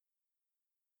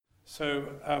So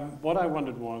what I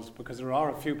wondered was, because there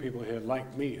are a few people here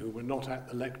like me who were not at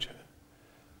the lecture,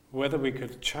 whether we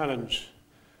could challenge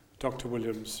Dr.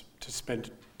 Williams to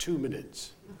spend 2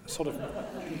 minutes, a sort of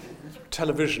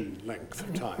television length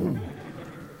of time,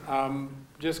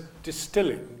 just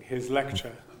distilling his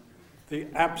lecture, the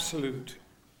absolute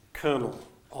kernel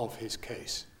of his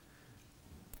case.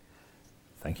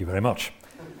 Thank you very much.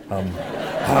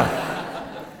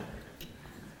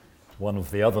 One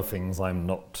of the other things I'm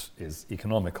not is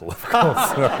economical, of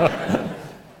course.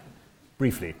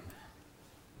 Briefly,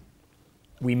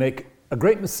 we make a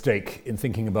great mistake in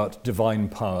thinking about divine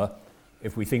power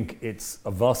if we think it's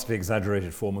a vastly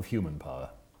exaggerated form of human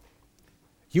power.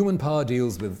 Human power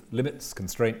deals with limits,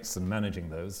 constraints, and managing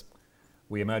those.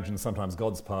 We imagine sometimes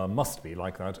God's power must be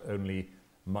like that, only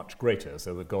much greater,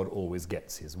 so that God always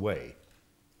gets his way.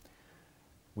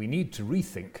 We need to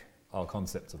rethink our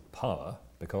concepts of power,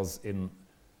 because in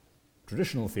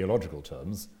traditional theological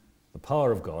terms, the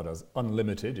power of God as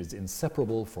unlimited is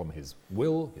inseparable from his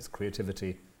will, his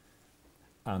creativity,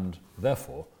 and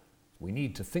therefore we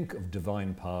need to think of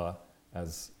divine power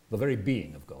as the very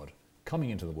being of God, coming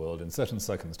into the world in certain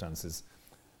circumstances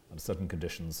and certain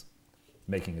conditions,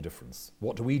 making a difference.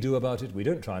 What do we do about it? We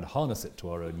don't try and harness it to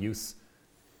our own use.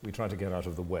 We try to get out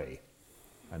of the way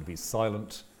and be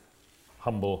silent,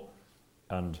 humble,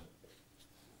 and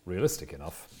realistic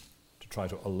enough to try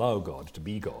to allow God to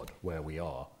be God where we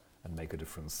are and make a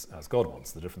difference as God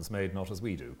wants the difference made, not as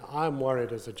we do. I'm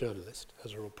worried as a journalist,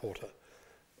 as a reporter,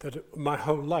 that my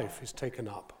whole life is taken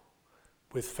up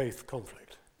with faith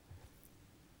conflict.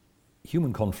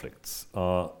 Human conflicts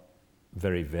are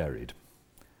very varied,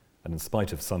 and in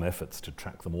spite of some efforts to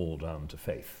track them all down to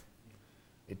faith,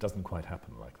 it doesn't quite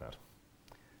happen like that.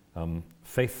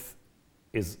 Faith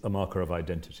is a marker of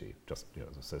identity, just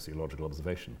as a sociological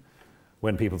observation.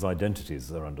 When people's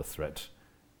identities are under threat,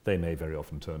 they may very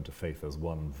often turn to faith as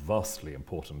one vastly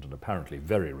important and apparently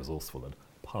very resourceful and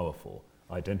powerful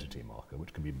identity marker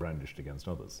which can be brandished against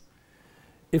others.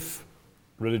 If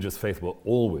religious faith were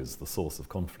always the source of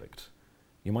conflict,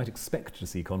 you might expect to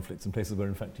see conflicts in places where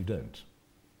in fact you don't.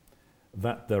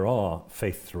 That there are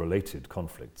faith-related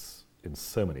conflicts in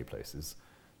so many places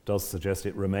does suggest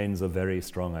it remains a very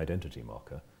strong identity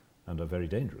marker and a very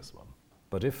dangerous one.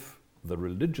 But if the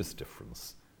religious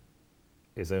difference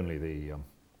is only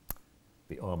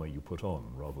the armour you put on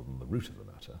rather than the root of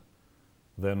the matter,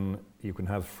 then you can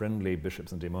have friendly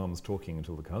bishops and imams talking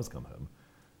until the cows come home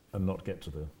and not get to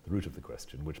the root of the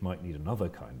question, which might need another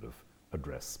kind of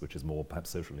address, which is more perhaps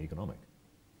social and economic.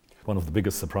 One of the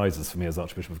biggest surprises for me as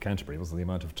Archbishop of Canterbury was the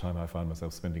amount of time I found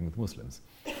myself spending with Muslims.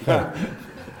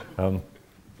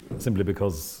 Simply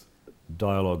because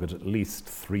dialogue at least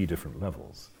 3 different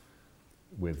levels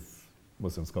with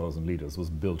Muslim scholars and leaders was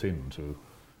built into,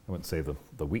 I won't say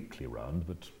the weekly round,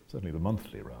 but certainly the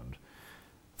monthly round.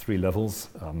 3 levels.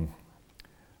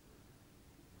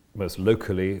 Most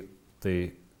locally,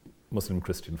 the Muslim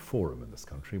Christian Forum in this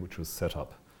country, which was set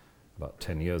up about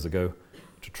 10 years ago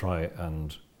to try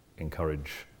and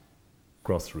encourage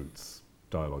grassroots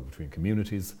dialogue between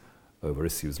communities over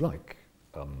issues like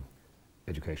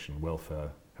education, welfare,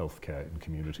 healthcare in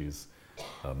communities.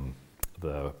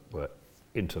 There were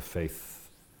interfaith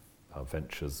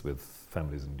ventures with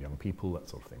families and young people, that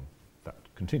sort of thing. That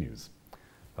continues.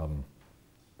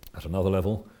 At another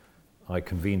level, I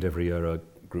convened every year a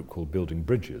group called Building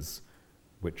Bridges,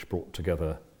 which brought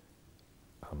together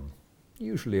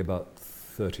usually about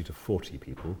 30 to 40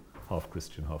 people, half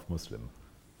Christian, half Muslim,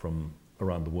 from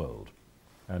around the world.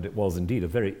 And it was indeed a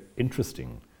very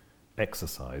interesting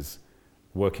exercise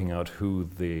working out who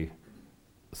the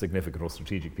significant or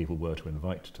strategic people were to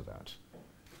invite to that.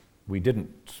 We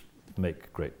didn't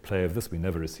make great play of this. We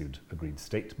never issued agreed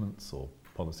statements or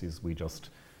policies. We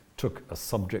just took a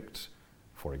subject,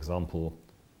 for example,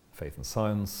 faith and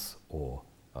science, or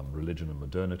religion and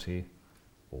modernity,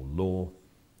 or law,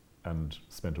 and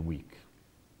spent a week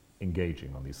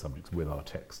engaging on these subjects with our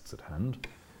texts at hand.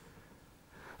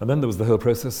 And then there was the whole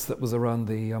process that was around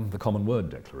the Common Word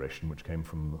Declaration, which came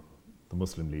from the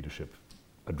Muslim leadership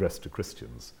addressed to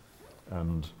Christians.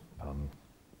 And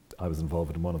I was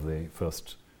involved in one of the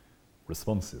first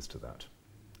responses to that,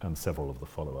 and several of the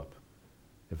follow-up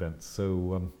events.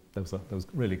 So there was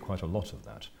really quite a lot of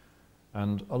that,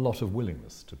 and a lot of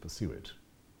willingness to pursue it,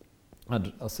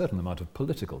 and a certain amount of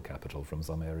political capital from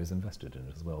some areas invested in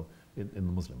it as well in the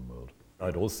Muslim world.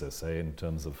 I'd also say, in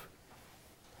terms of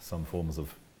some forms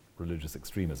of religious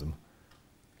extremism,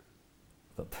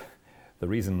 that the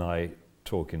reason I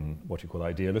talk in what you call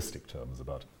idealistic terms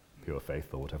about pure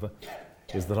faith or whatever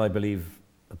is that I believe,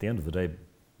 at the end of the day,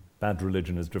 bad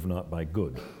religion is driven out by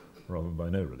good rather than by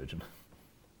no religion,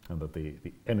 and that the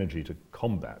energy to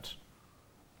combat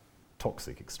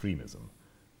toxic extremism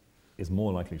is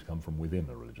more likely to come from within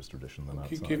a religious tradition than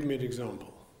outside. Give me an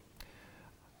example.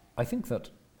 I think that,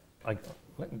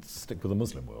 let's stick with the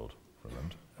Muslim world for a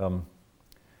moment.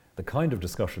 The kind of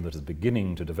discussion that is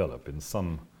beginning to develop in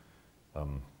some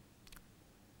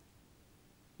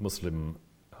Muslim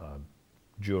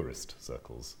jurist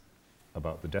circles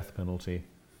about the death penalty,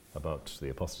 about the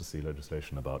apostasy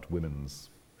legislation, about women's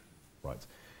rights,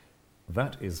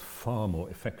 that is far more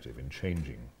effective in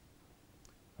changing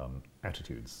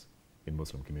attitudes in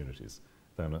Muslim communities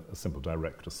than a simple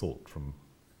direct assault from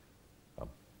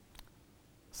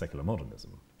secular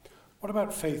modernism. What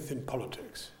about faith in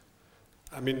politics?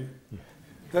 I mean,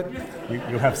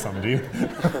 You have some, do you?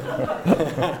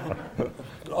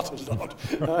 not a lot.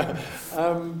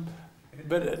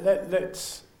 But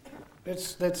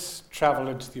let's travel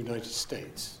into the United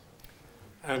States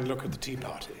and look at the Tea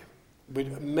Party.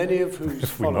 Many of whose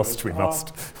followers we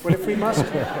must. Well, if we must,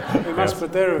 we must.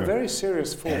 But they're a very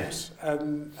serious force,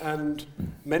 and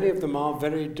many of them are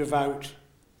very devout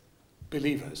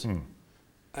believers,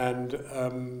 and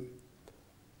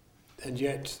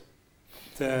yet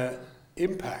their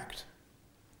impact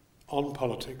on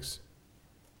politics,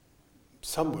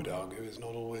 some would argue, is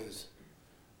not always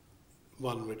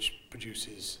one which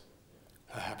produces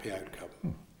a happy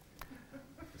outcome.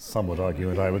 Some would argue,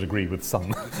 and I would agree with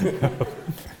some.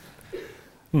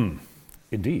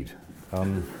 Indeed.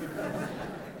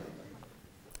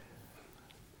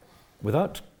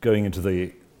 Without going into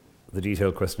the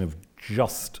detailed question of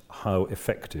just how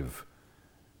effective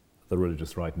the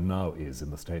religious right now is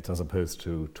in the States as opposed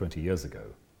to 20 years ago,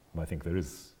 and I think there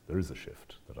is a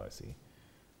shift that I see,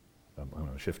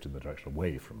 a shift in the direction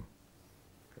away from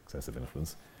excessive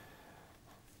influence.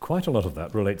 Quite a lot of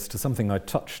that relates to something I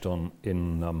touched on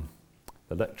in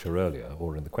the lecture earlier,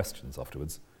 or in the questions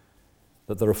afterwards,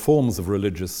 that there are forms of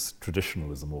religious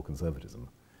traditionalism or conservatism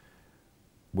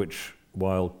which,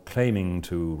 while claiming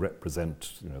to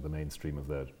represent the mainstream of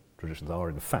their traditions, are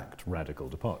in fact radical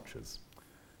departures.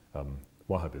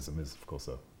 Wahhabism is, of course,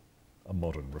 a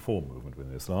modern reform movement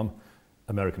within Islam.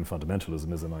 American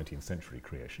fundamentalism is a 19th century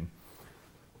creation.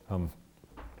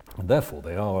 And therefore,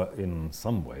 they are, in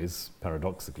some ways,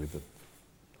 paradoxically,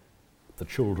 the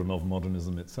children of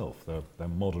modernism itself. They're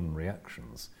modern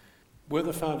reactions. Were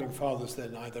the Founding Fathers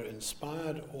then either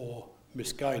inspired or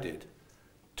misguided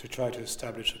to try to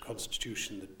establish a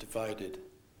constitution that divided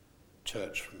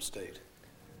church from state?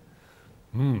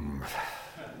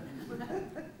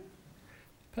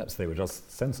 Perhaps they were just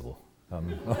sensible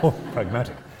or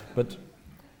pragmatic. But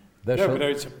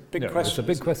it's a big question. It's a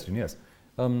big question, yes.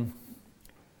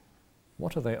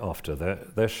 What are they after?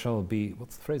 There shall be,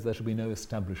 what's the phrase? There shall be no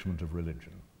establishment of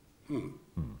religion.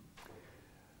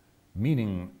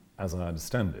 Meaning, as I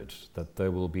understand it, that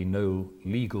there will be no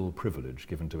legal privilege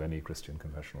given to any Christian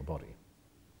confessional body.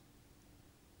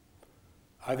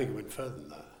 I think it went further than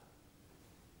that.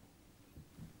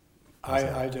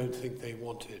 I don't think they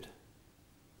wanted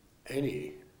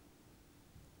any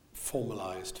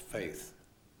formalized faith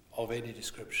of any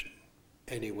description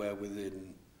anywhere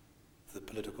within the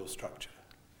political structure.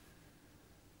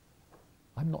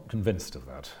 I'm not convinced of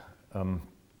that.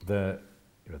 They're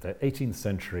 18th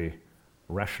century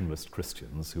rationalist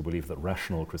Christians who believe that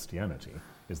rational Christianity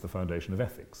is the foundation of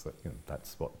ethics.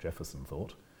 That's what Jefferson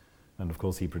thought. And of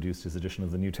course he produced his edition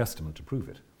of the New Testament to prove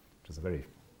it, which is a very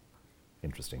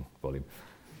interesting volume.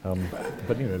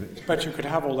 But you could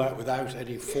have all that without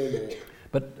any formal...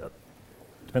 But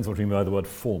depends what you mean by the word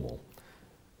formal.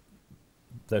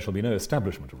 There shall be no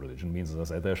establishment of religion means, as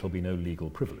I say, there shall be no legal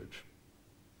privilege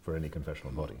for any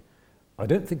confessional body. I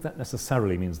don't think that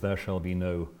necessarily means there shall be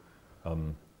no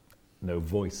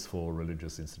voice for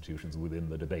religious institutions within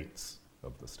the debates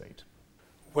of the state.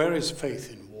 Where is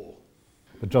faith in war?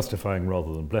 But justifying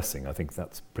rather than blessing, I think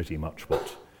that's pretty much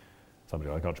what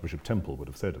somebody like Archbishop Temple would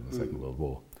have said in the Second World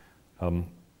War.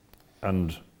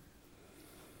 And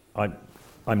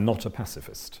I'm not a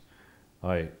pacifist.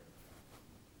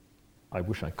 I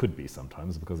wish I could be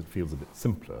sometimes, because it feels a bit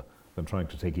simpler than trying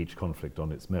to take each conflict on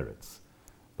its merits.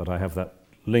 But I have that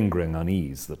lingering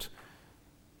unease that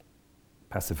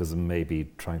pacifism may be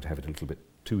trying to have it a little bit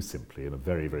too simply in a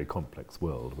very, very complex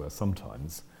world where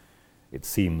sometimes it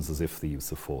seems as if the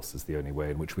use of force is the only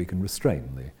way in which we can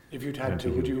restrain the... If you'd had to,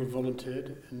 would you have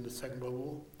volunteered in the Second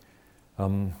World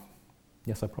War?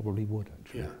 Yes, I probably would,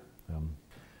 actually. Yeah.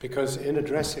 Because in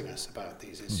addressing us about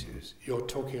these issues, you're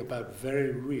talking about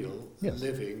very real,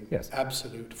 living,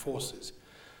 absolute forces.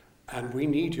 And we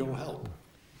need your help.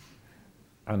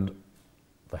 And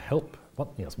the help,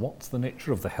 what's the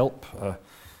nature of the help?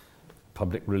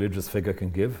 public religious figure can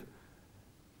give,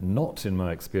 not in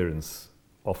my experience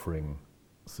offering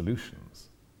solutions,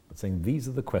 but saying these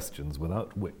are the questions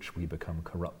without which we become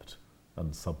corrupt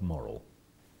and submoral.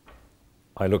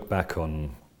 I look back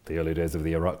on the early days of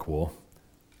the Iraq War,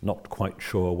 not quite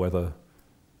sure whether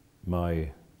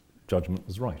my judgment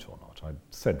was right or not. I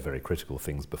said very critical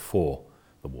things before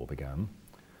the war began.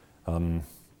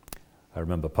 I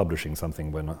remember publishing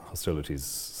something when hostilities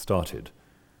started,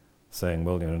 saying,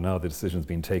 well, now the decision's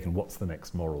been taken, what's the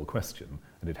next moral question?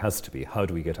 And it has to be, how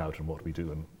do we get out and what do we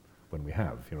do when we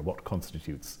have? What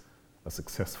constitutes a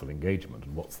successful engagement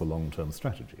and what's the long-term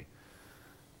strategy?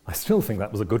 I still think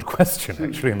that was a good question,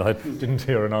 actually, and I didn't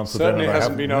hear an answer Certainly then.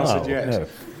 Certainly hasn't been answered yet.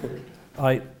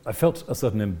 No. I felt a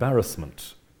certain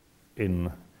embarrassment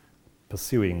in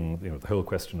pursuing the whole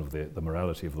question of the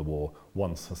morality of the war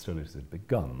once hostilities had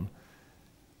begun,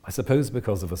 I suppose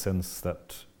because of a sense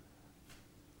that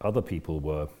other people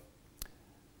were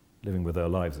living with their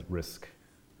lives at risk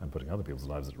and putting other people's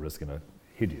lives at risk in a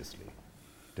hideously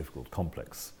difficult,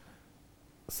 complex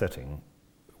setting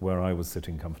where I was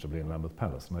sitting comfortably in Lambeth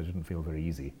Palace, and I didn't feel very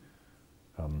easy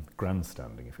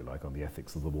grandstanding, if you like, on the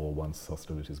ethics of the war once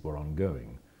hostilities were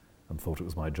ongoing, and thought it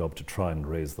was my job to try and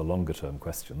raise the longer-term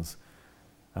questions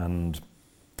and,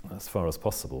 as far as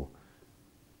possible,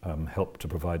 help to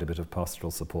provide a bit of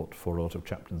pastoral support for a lot of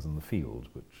chaplains in the field,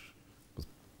 which was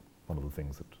one of the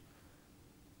things that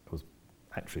was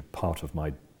actually part of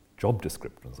my job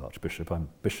description as Archbishop. I'm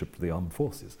Bishop of the Armed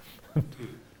Forces.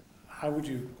 How would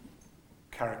you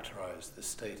characterise the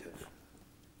state of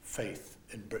faith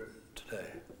in Britain today?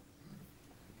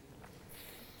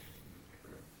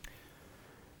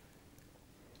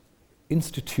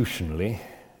 Institutionally,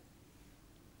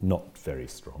 not very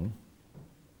strong.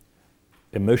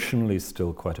 Emotionally,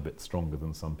 still quite a bit stronger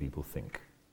than some people think.